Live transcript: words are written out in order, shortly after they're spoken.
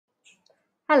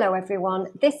Hello everyone,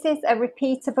 this is a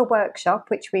repeat of a workshop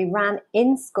which we ran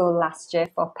in school last year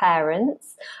for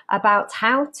parents about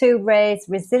how to raise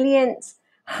resilient,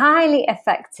 highly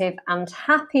effective and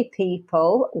happy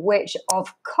people, which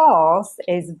of course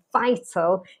is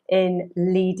vital in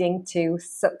leading to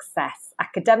success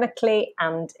academically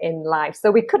and in life.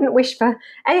 So we couldn't wish for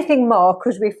anything more,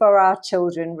 could we, for our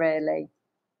children really?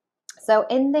 So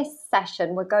in this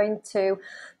session, we're going to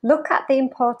look at the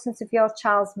importance of your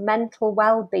child's mental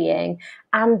well-being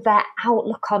and their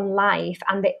outlook on life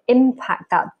and the impact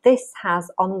that this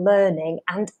has on learning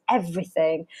and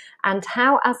everything, and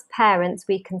how as parents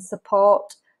we can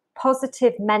support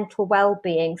positive mental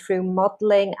well-being through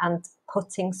modelling and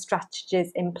putting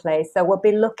strategies in place. So we'll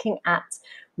be looking at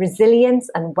resilience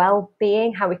and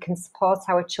well-being, how we can support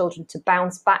our children to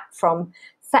bounce back from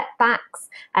setbacks,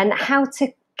 and how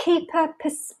to keep a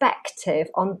perspective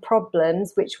on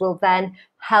problems, which will then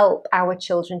help our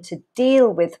children to deal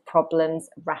with problems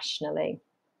rationally.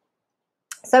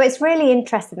 So it's really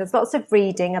interesting. There's lots of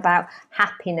reading about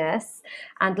happiness,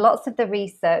 and lots of the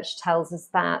research tells us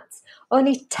that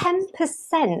only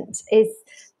 10% is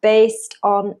based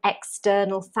on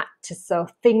external factors, so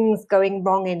things going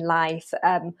wrong in life,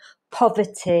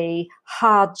 poverty,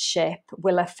 hardship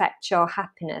will affect your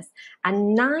happiness,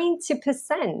 and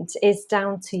 90% is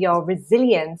down to your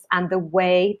resilience and the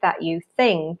way that you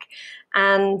think.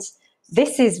 And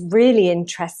this is really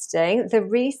interesting. The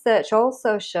research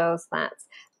also shows that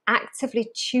actively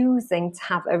choosing to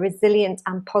have a resilient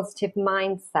and positive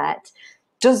mindset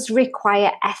does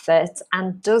require effort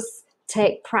and does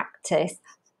take practice,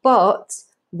 but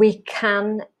we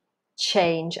can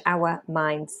change our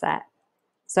mindset.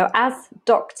 So as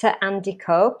Dr. Andy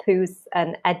Cope, who's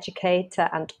an educator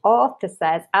and author,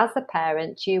 says, as a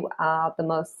parent, you are the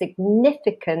most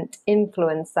significant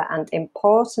influencer and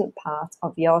important part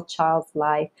of your child's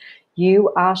life.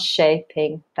 You are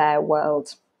shaping their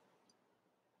world.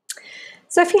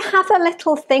 So if you have a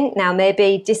little think now,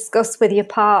 maybe discuss with your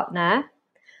partner,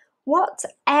 what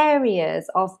areas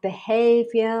of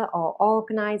behaviour or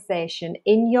organisation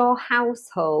in your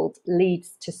household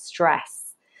leads to stress?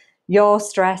 Your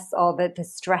stress or the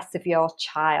stress of your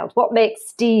child? What makes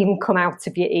steam come out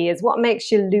of your ears? What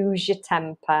makes you lose your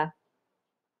temper?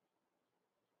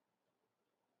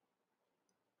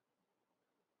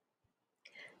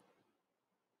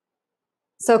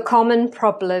 So common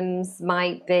problems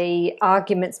might be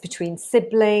arguments between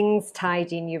siblings,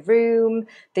 tidying your room,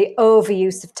 the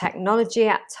overuse of technology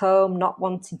at home, not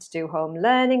wanting to do home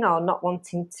learning or not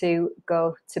wanting to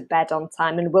go to bed on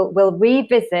time. And we'll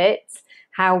revisit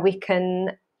how we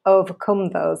can overcome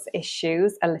those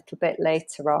issues a little bit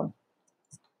later on.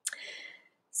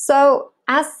 So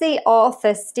as the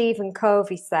author Stephen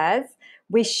Covey says,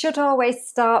 we should always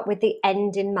start with the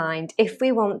end in mind. If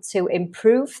we want to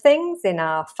improve things in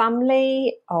our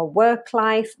family or work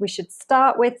life, we should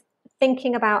start with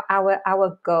thinking about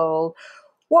our goal.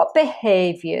 What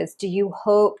behaviours do you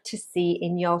hope to see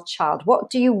in your child? What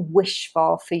do you wish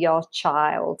for your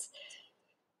child?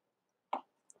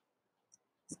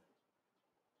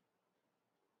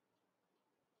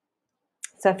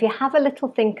 So if you have a little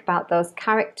think about those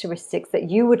characteristics that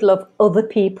you would love other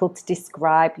people to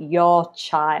describe your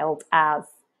child as.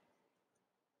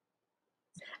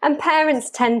 And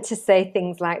parents tend to say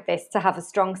things like this: to have a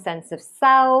strong sense of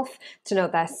self, to know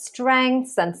their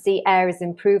strengths and see areas of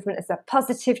improvement as a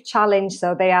positive challenge.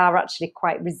 So they are actually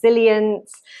quite resilient.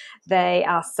 They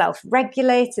are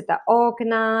self-regulated, they're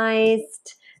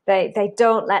organised. They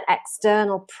don't let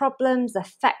external problems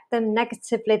affect them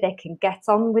negatively. They can get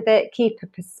on with it, keep a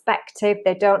perspective.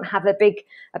 They don't have a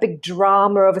big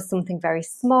drama over something very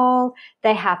small.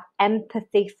 They have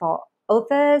empathy for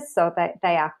others, so that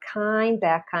they are kind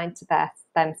to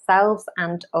themselves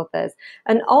and others.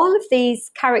 And all of these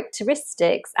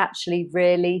characteristics actually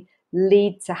really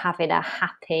lead to having a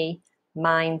happy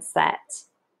mindset.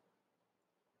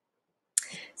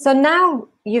 So now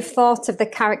you've thought of the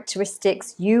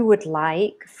characteristics you would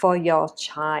like for your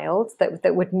child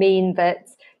that would mean that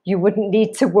you wouldn't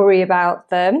need to worry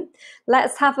about them.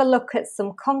 Let's have a look at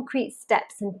some concrete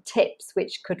steps and tips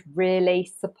which could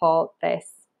really support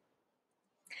this.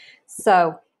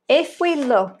 So if we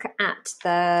look at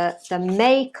the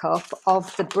makeup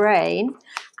of the brain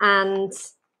and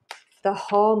the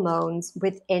hormones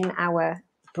within our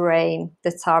brain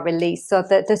that are released. So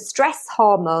the stress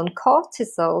hormone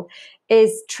cortisol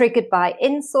is triggered by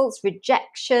insults,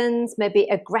 rejections, maybe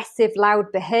aggressive,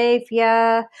 loud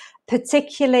behavior,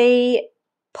 particularly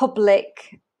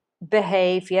public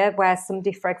behavior where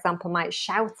somebody, for example, might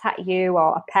shout at you,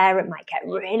 or a parent might get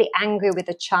really angry with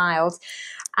a child.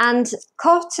 And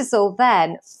cortisol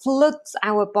then floods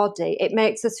our body. It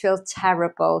makes us feel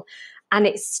terrible, and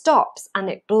it stops and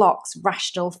it blocks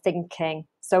rational thinking.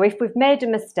 So if we've made a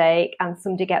mistake and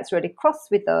somebody gets really cross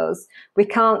with us, we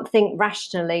can't think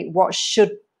rationally, what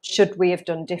should we have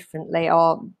done differently,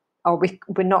 or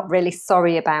we're not really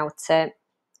sorry about it.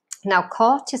 Now,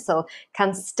 cortisol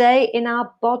can stay in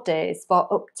our bodies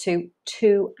for up to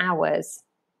 2 hours.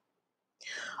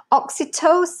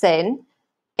 Oxytocin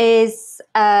is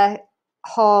a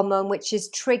hormone which is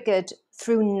triggered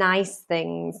through nice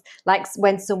things, like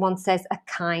when someone says a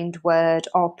kind word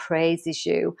or praises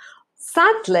you.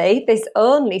 Sadly, this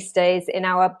only stays in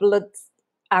our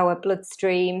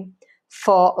bloodstream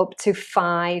for up to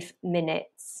 5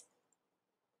 minutes.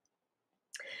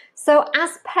 So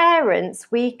as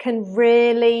parents, we can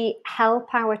really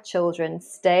help our children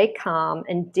stay calm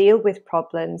and deal with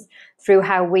problems through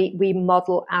how we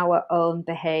model our own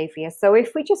behavior. So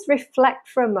if we just reflect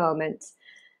for a moment,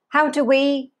 how do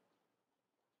we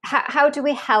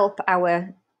help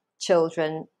our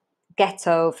children get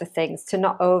over things, to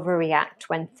not overreact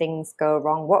when things go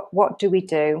wrong? What do we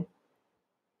do?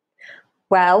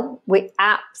 Well, we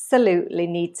absolutely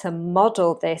need to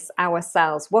model this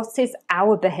ourselves. What is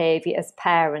our behavior as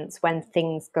parents when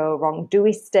things go wrong? Do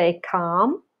we stay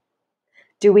calm?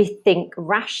 Do we think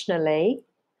rationally?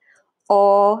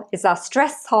 Or is our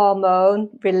stress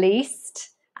hormone released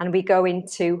and we go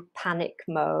into panic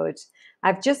mode?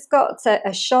 I've just got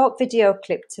a short video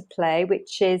clip to play,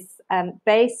 which is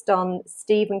based on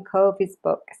Stephen Covey's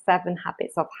book, 7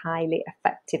 Habits of Highly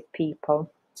Effective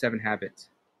People. 7 Habits.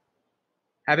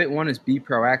 Habit 1 is be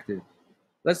proactive.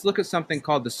 Let's look at something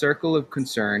called the circle of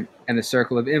concern and the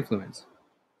circle of influence.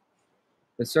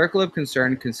 The circle of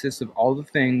concern consists of all the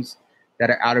things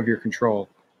that are out of your control,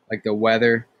 like the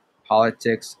weather,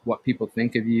 politics, what people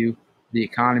think of you, the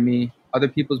economy, other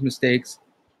people's mistakes,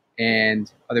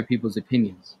 and other people's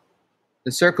opinions.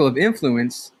 The circle of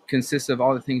influence consists of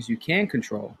all the things you can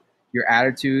control: your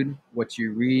attitude, what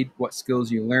you read, what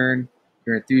skills you learn,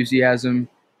 your enthusiasm,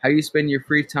 how you spend your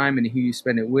free time and who you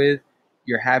spend it with,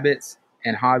 your habits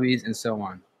and hobbies, and so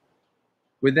on.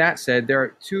 With that said, there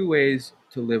are 2 ways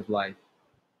to live life.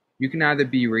 You can either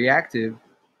be reactive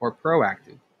or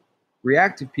proactive.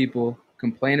 Reactive people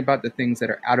complain about the things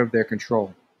that are out of their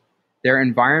control. Their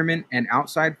environment and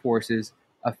outside forces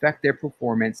affect their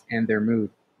performance and their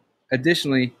mood.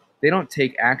 Additionally, they don't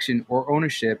take action or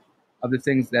ownership of the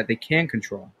things that they can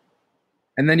control.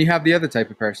 And then you have the other type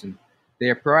of person.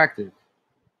 They are proactive.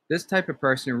 This type of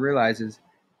person realizes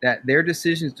that their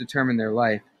decisions determine their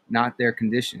life, not their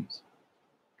conditions.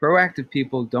 Proactive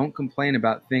people don't complain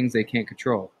about things they can't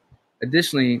control.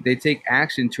 Additionally, they take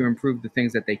action to improve the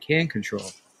things that they can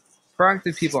control.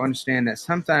 Proactive people understand that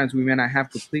sometimes we may not have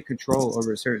complete control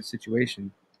over a certain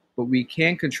situation, but we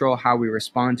can control how we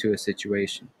respond to a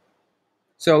situation.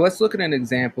 So let's look at an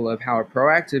example of how a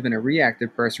proactive and a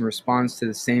reactive person responds to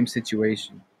the same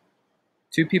situation.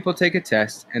 2 people take a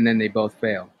test and then they both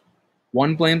fail.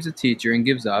 One blames the teacher and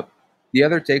gives up. The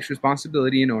other takes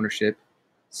responsibility and ownership,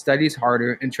 studies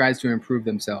harder, and tries to improve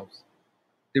themselves.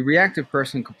 The reactive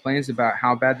person complains about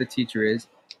how bad the teacher is,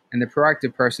 and the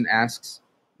proactive person asks,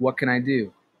 "What can I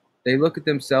do?" They look at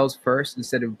themselves first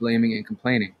instead of blaming and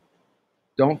complaining.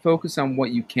 Don't focus on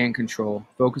what you can't control.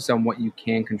 Focus on what you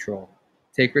can control.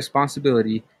 Take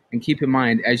responsibility, and keep in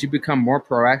mind, as you become more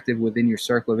proactive within your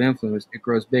circle of influence, it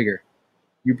grows bigger.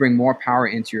 You bring more power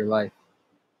into your life.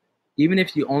 Even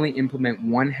if you only implement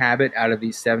 1 habit out of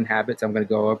these 7 habits I'm going to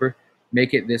go over,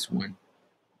 make it this one.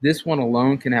 This one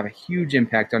alone can have a huge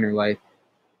impact on your life.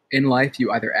 In life,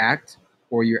 you either act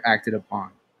or you're acted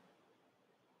upon.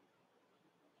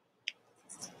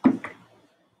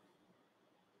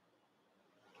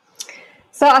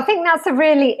 So I think that's a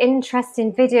really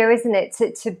interesting video, isn't it?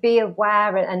 To be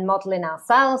aware and modeling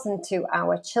ourselves and to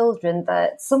our children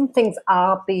that some things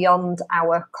are beyond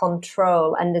our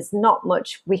control and there's not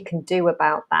much we can do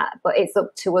about that, but it's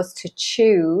up to us to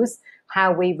choose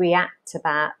how we react to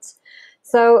that.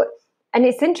 So, and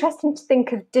it's interesting to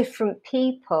think of different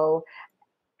people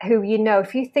who,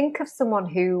 if you think of someone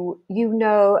who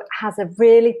has a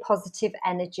really positive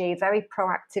energy, very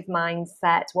proactive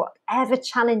mindset, whatever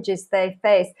challenges they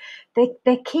face,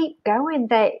 they keep going,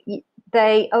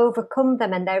 they overcome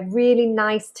them, and they're really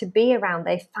nice to be around.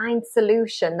 They find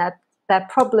solution, they're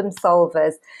problem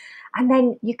solvers. And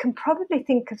then you can probably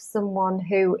think of someone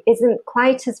who isn't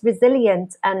quite as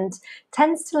resilient and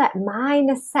tends to let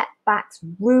minor setbacks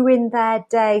ruin their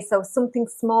day. So something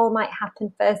small might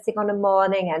happen first thing on a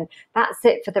morning, and that's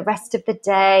it for the rest of the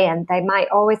day. And they might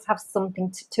always have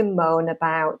something to moan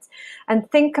about. And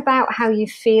think about how you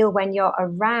feel when you're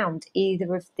around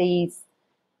either of these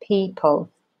people.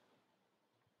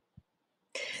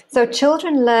 So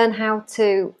children learn how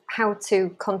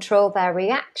to control their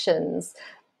reactions,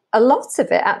 a lot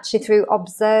of it actually through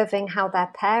observing how their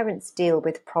parents deal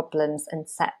with problems and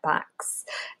setbacks.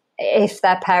 If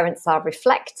their parents are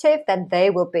reflective, then they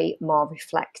will be more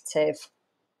reflective.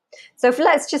 So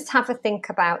let's just have a think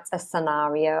about a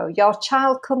scenario. Your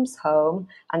child comes home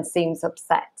and seems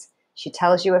upset. She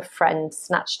tells you a friend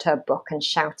snatched her book and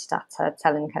shouted at her,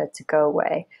 telling her to go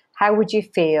away. How would you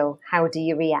feel? How do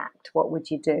you react? What would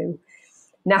you do?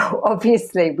 Now,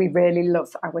 obviously, we really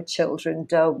love our children,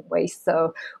 don't we?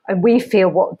 So, and we feel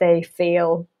what they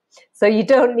feel. So you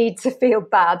don't need to feel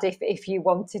bad if you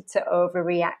wanted to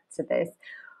overreact to this.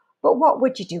 But what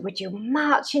would you do? Would you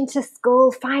march into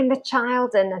school, find the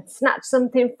child and snatch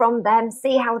something from them,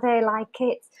 see how they like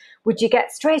it? Would you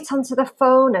get straight onto the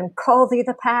phone and call the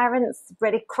other parents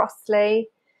really crossly?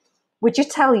 Would you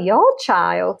tell your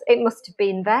child it must have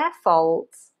been their fault,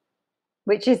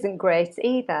 which isn't great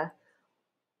either?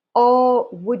 Or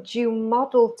would you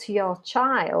model to your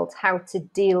child how to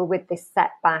deal with this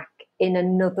setback in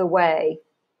another way?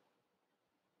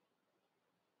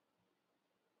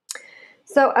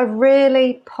 So a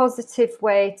really positive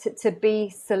way to be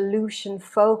solution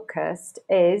focused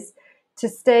is to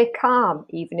stay calm,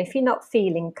 even if you're not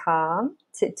feeling calm,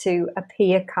 to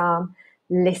appear calm,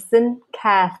 listen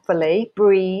carefully,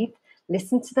 breathe,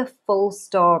 listen to the full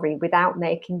story without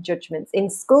making judgments. In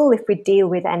school, if we deal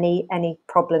with any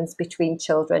problems between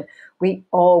children, we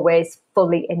always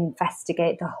fully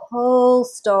investigate the whole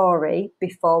story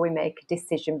before we make a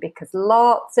decision, because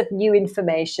lots of new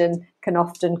information can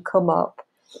often come up.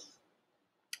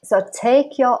 So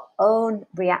take your own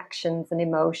reactions and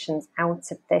emotions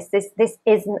out of this. This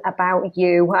isn't about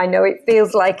you. I know it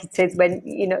feels like it is when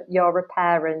you're a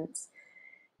parent.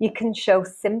 You can show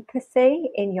sympathy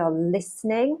in your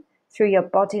listening through your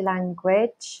body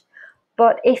language.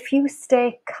 But if you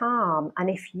stay calm and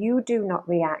if you do not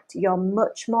react, you're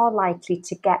much more likely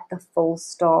to get the full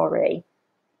story.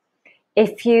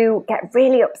 If you get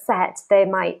really upset, they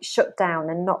might shut down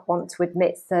and not want to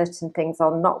admit certain things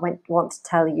or not want to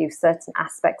tell you certain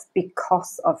aspects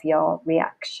because of your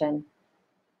reaction.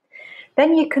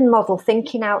 Then you can model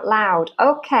thinking out loud.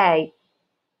 Okay,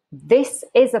 this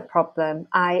is a problem.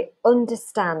 I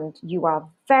understand you are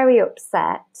very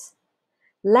upset.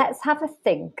 Let's have a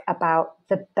think about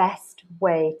the best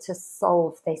way to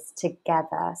solve this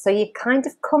together. So you're kind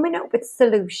of coming up with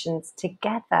solutions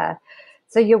together.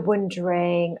 So you're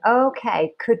wondering,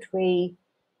 okay, could we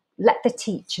let the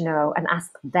teacher know and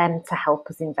ask them to help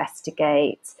us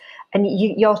investigate? And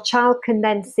your child can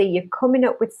then see you're coming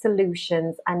up with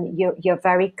solutions and you're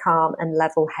very calm and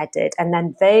level-headed. And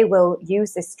then they will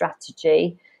use this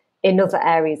strategy in other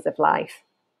areas of life.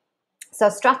 So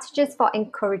strategies for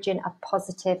encouraging a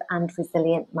positive and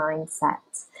resilient mindset.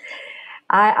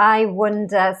 I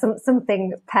wonder,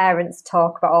 something parents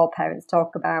talk about, all parents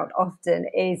talk about often,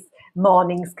 is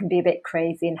mornings can be a bit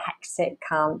crazy and hectic,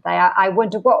 can't they? I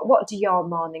wonder, what do your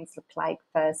mornings look like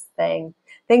first thing?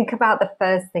 Think about the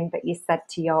first thing that you said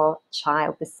to your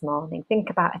child this morning. Think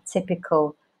about a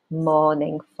typical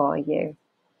morning for you.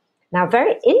 Now,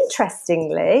 very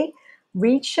interestingly,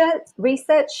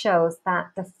 research shows that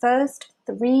the first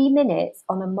 3 minutes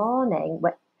on a morning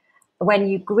when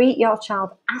you greet your child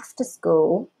after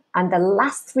school and the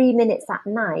last 3 minutes at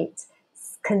night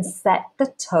can set the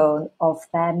tone of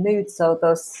their mood. So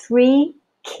those 3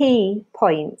 key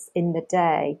points in the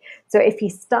day. So if you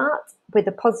start with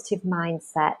a positive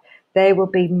mindset, they will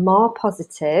be more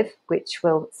positive, which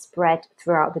will spread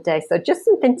throughout the day. So just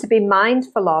something to be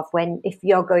mindful of if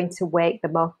you're going to wake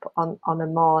them up on a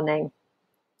morning.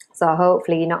 So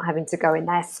hopefully you're not having to go in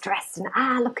there stressed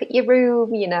and look at your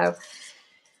room,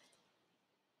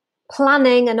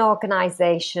 Planning and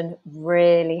organisation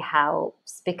really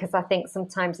helps, because I think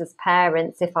sometimes as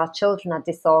parents, if our children are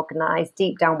disorganised,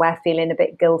 deep down we're feeling a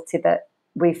bit guilty that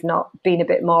we've not been a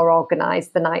bit more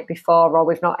organised the night before, or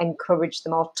we've not encouraged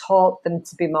them or taught them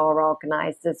to be more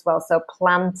organised as well. So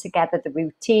plan together the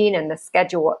routine and the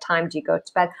schedule. What time do you go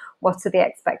to bed? What are the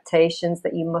expectations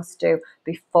that you must do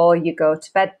before you go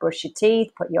to bed? Brush your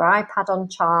teeth, put your iPad on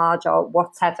charge, or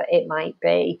whatever it might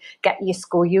be. Get your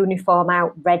school uniform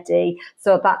out ready.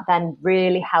 So that then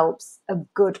really helps a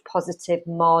good positive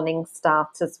morning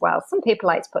start as well. Some people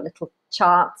like to put little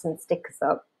charts and stickers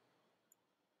up.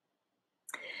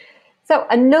 So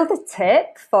another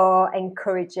tip for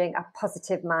encouraging a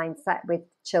positive mindset with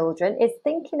children is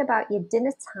thinking about your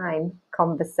dinner time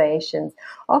conversations.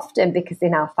 Often, because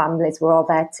in our families we're all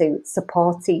there to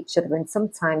support each other, and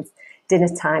sometimes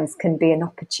dinner times can be an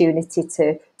opportunity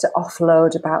to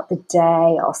offload about the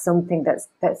day or something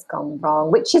that's gone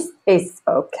wrong, which is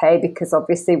okay, because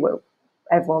obviously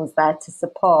everyone's there to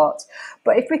support.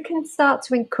 But if we can start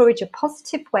to encourage a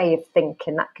positive way of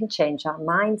thinking, that can change our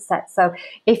mindset. So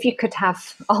if you could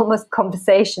have almost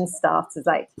conversation starters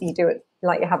like you do it,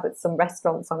 like you have at some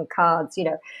restaurants on cards,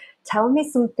 tell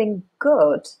me something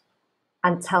good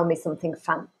and tell me something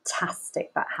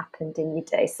fantastic that happened in your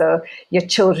day. So your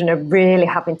children are really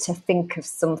having to think of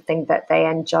something that they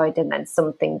enjoyed and then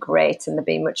something great, and they're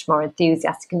being much more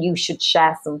enthusiastic, and you should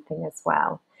share something as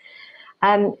well.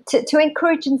 To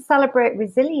encourage and celebrate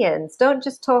resilience. Don't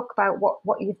just talk about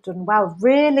what you've done well.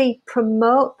 Really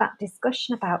promote that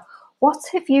discussion about what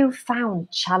have you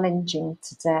found challenging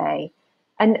today.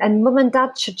 And mum and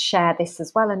dad should share this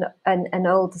as well, and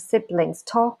older siblings.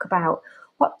 Talk about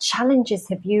what challenges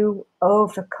have you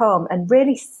overcome, and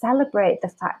really celebrate the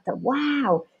fact that,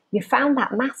 wow, you found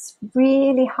that maths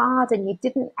really hard and you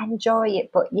didn't enjoy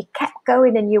it, but you kept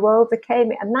going and you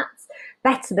overcame it. And that's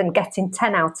better than getting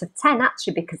 10 out of 10,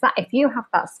 actually, because that, if you have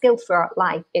that skill throughout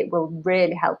life, it will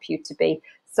really help you to be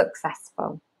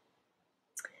successful.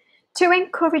 To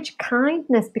encourage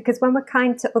kindness, because when we're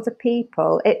kind to other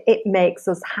people, it makes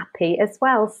us happy as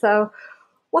well. So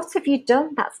what have you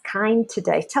done that's kind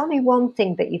today? Tell me one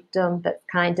thing that you've done that's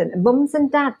kind. And mums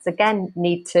and dads, again,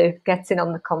 need to get in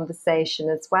on the conversation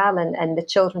as well. And the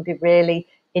children be really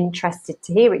interested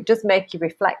to hear. It does make you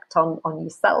reflect on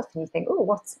yourself, and you think, oh,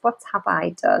 what have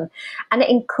I done? And it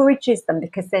encourages them,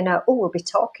 because they know, oh, we'll be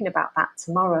talking about that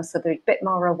tomorrow. So they're a bit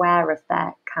more aware of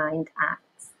their kind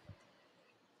acts.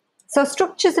 So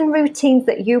structures and routines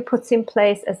that you put in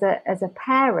place as a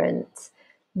parent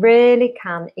really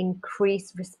can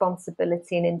increase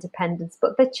responsibility and independence,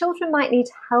 but the children might need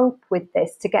help with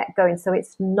this to get going, so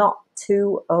it's not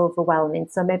too overwhelming.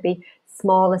 So maybe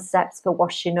smaller steps for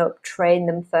washing up, train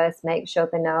them first, make sure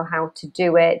they know how to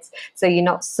do it, so you're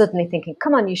not suddenly thinking,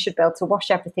 come on, you should be able to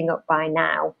wash everything up by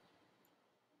now.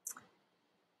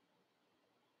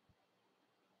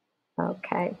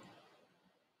 Okay.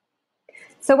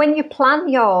 So when you plan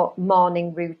your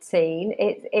morning routine,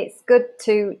 it's good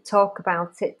to talk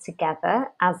about it together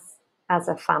as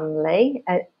a family.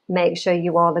 Make sure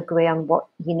you all agree on what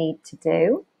you need to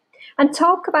do, and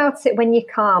talk about it when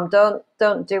you're calm.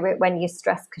 Don't do it when you're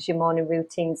stressed because your morning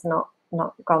routine's not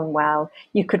gone well.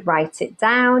 You could write it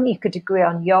down. You could agree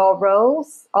on your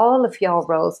roles, all of your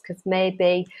roles, because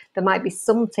maybe there might be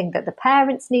something that the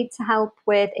parents need to help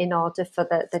with in order for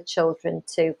the children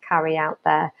to carry out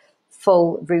their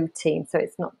full routine, so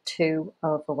it's not too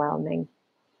overwhelming.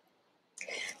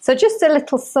 So just a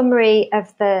little summary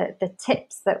of the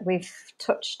tips that we've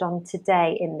touched on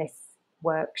today in this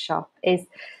workshop is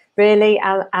really,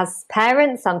 as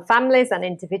parents and families and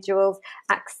individuals,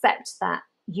 accept that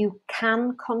you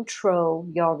can control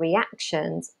your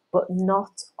reactions, but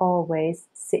not always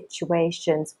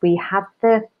situations. We have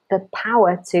the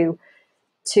power to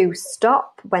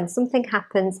stop when something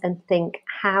happens and think,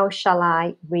 how shall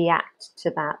I react to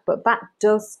that? But that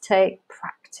does take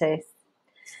practice.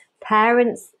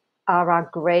 Parents are our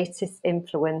greatest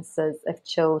influencers of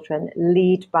children.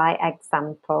 Lead by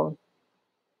example.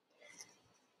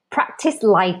 Practice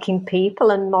liking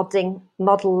people and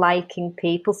model liking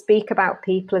people. Speak about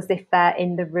people as if they're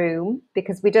in the room,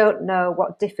 because we don't know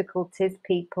what difficulties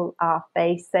people are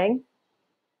facing.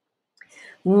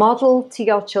 Model to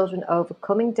your children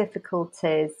overcoming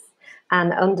difficulties,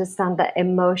 and understand that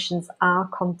emotions are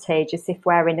contagious. If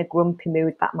we're in a grumpy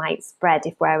mood, that might spread.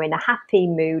 If we're in a happy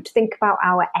mood, think about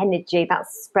our energy.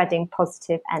 That's spreading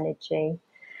positive energy.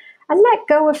 And let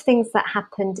go of things that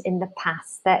happened in the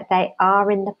past, that they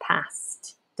are in the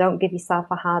past. Don't give yourself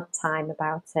a hard time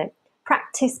about it.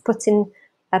 Practice putting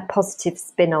a positive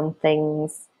spin on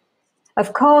things.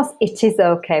 Of course, it is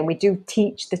okay, and we do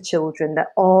teach the children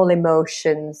that all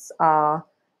emotions are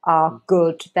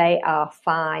good, they are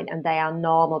fine, and they are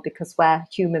normal, because we're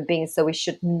human beings, so we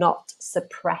should not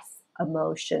suppress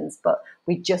emotions, but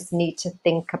we just need to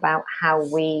think about how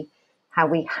we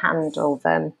handle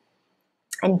them.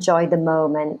 Enjoy the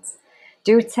moment.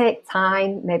 Do take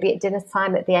time, maybe at dinner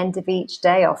time, at the end of each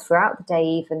day, or throughout the day,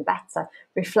 even better.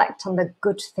 Reflect on the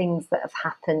good things that have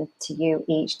happened to you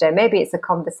each day. Maybe it's a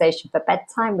conversation for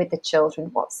bedtime with the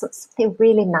children. What's something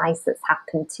really nice that's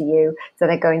happened to you, so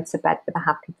they're going to bed with a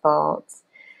happy thought.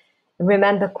 And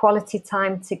remember, quality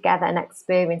time together and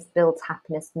experience builds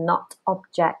happiness, not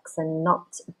objects and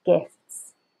not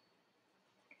gifts.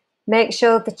 Make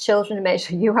sure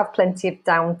you have plenty of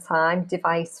downtime,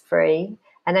 device free,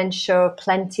 and ensure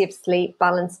plenty of sleep,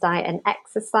 balanced diet and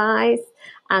exercise,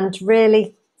 and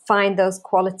really find those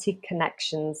quality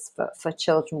connections for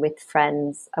children with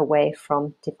friends away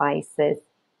from devices.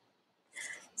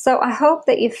 So I hope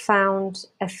that you've found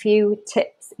a few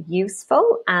tips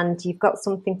useful and you've got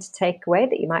something to take away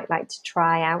that you might like to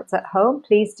try out at home.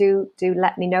 Please do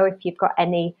let me know if you've got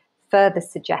any further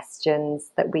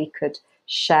suggestions that we could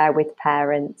share with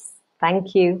parents.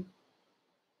 Thank you.